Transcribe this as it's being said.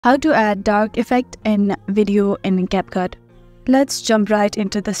How to add dark effect in video in CapCut. Let's jump right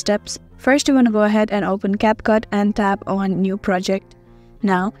into the steps. First, you want to go ahead and open CapCut and tap on New Project.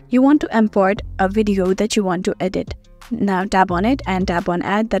 Now, you want to import a video that you want to edit. Now, tap on it and tap on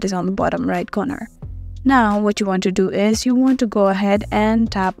Add, that is on the bottom right corner. Now, what you want to do is you want to go ahead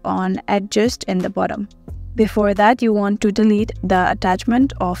and tap on Adjust in the bottom. Before that, you want to delete the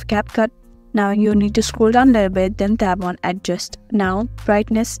attachment of CapCut. Now you need to scroll down a little bit, then tap on Adjust. Now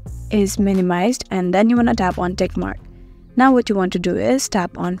brightness is minimized and then you want to tap on tick mark. Now what you want to do is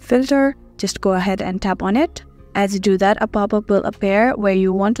tap on Filter. Just go ahead and tap on it. As you do that, a pop-up will appear where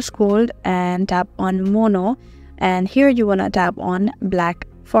you want to scroll and tap on Mono, and here you want to tap on Black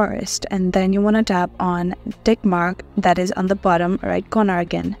Forest, and then you want to tap on tick mark, that is on the bottom right corner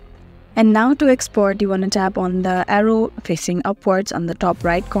again. And now to export, you want to tap on the arrow facing upwards on the top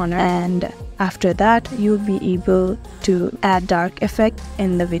right corner, and after that you'll be able to add dark effect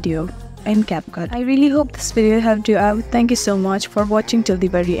in the video in CapCut. I really hope this video helped you out. Thank you so much for watching till the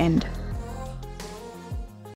very end.